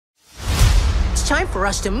time for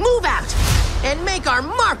us to move out and make our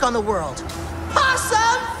mark on the world.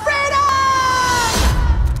 Possum freedom!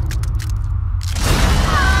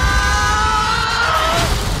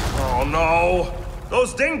 Oh, no.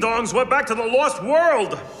 Those ding-dongs went back to the Lost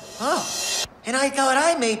World. Oh, and I thought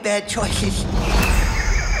I made bad choices.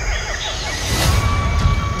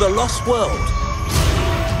 The Lost World.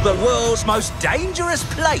 The world's most dangerous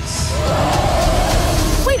place.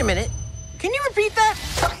 Wait a minute. Can you repeat that?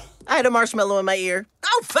 I had a marshmallow in my ear.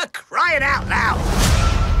 Oh, for crying out loud!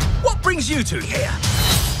 What brings you two here?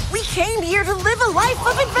 We came here to live a life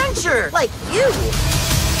of adventure, like you.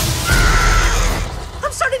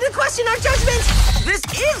 I'm starting to question our judgment. This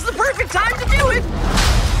is the perfect time to do it.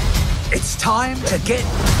 It's time to get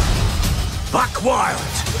buck wild.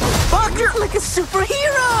 You're like a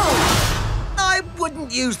superhero. I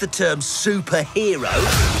wouldn't use the term superhero.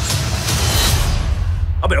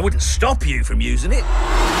 I mean, I wouldn't stop you from using it.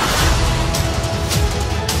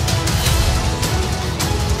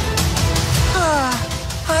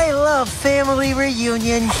 I love family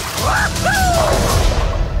reunions.